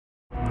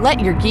Let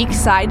your geek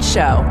side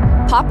show.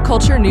 Pop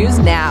culture news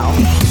now.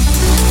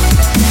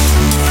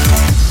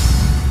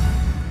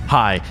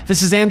 Hi,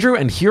 this is Andrew,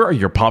 and here are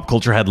your pop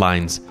culture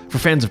headlines. For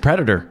fans of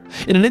Predator,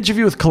 in an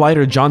interview with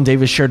Collider, John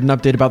Davis shared an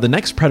update about the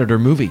next Predator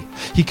movie.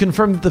 He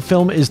confirmed that the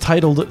film is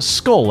titled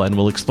Skull and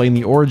will explain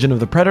the origin of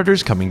the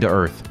Predators coming to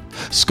Earth.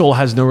 Skull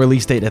has no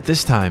release date at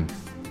this time.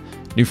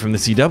 New from the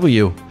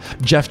CW,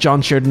 Jeff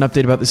Johns shared an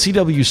update about the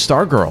CW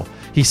Stargirl.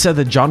 He said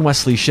that John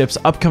Wesley Shipp's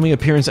upcoming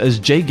appearance as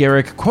Jay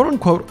Garrick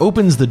quote-unquote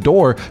opens the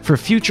door for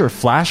future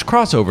Flash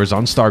crossovers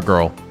on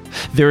Stargirl.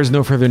 There is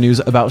no further news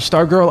about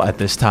Stargirl at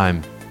this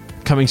time.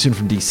 Coming soon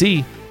from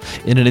DC,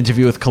 in an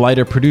interview with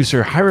Collider,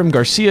 producer Hiram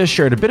Garcia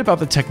shared a bit about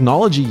the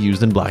technology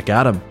used in Black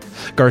Adam.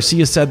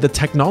 Garcia said the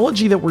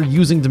technology that we're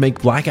using to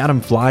make Black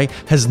Adam fly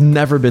has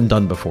never been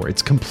done before.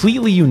 It's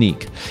completely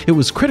unique. It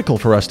was critical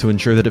for us to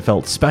ensure that it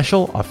felt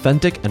special,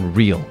 authentic, and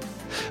real.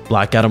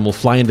 Black Adam will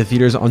fly into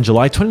theaters on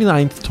July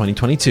 29th,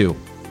 2022.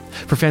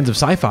 For fans of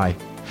sci-fi,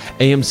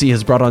 AMC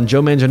has brought on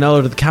Joe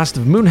Manganiello to the cast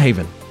of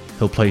Moonhaven.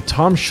 He'll play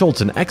Tom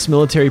Schultz, an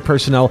ex-military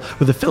personnel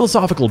with a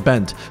philosophical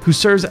bent who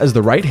serves as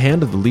the right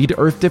hand of the lead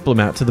Earth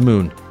diplomat to the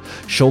moon.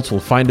 Schultz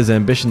will find his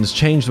ambitions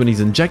changed when he's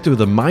injected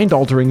with a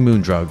mind-altering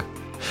moon drug.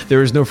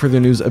 There is no further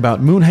news about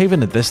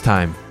Moonhaven at this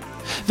time.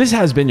 This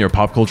has been your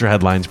Pop Culture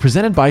Headlines,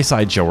 presented by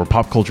Sideshow, where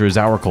pop culture is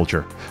our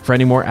culture. For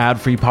any more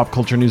ad-free pop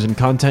culture news and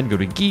content, go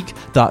to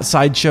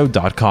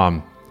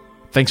geek.sideshow.com.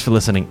 Thanks for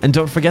listening, and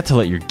don't forget to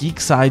let your geek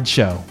side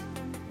show.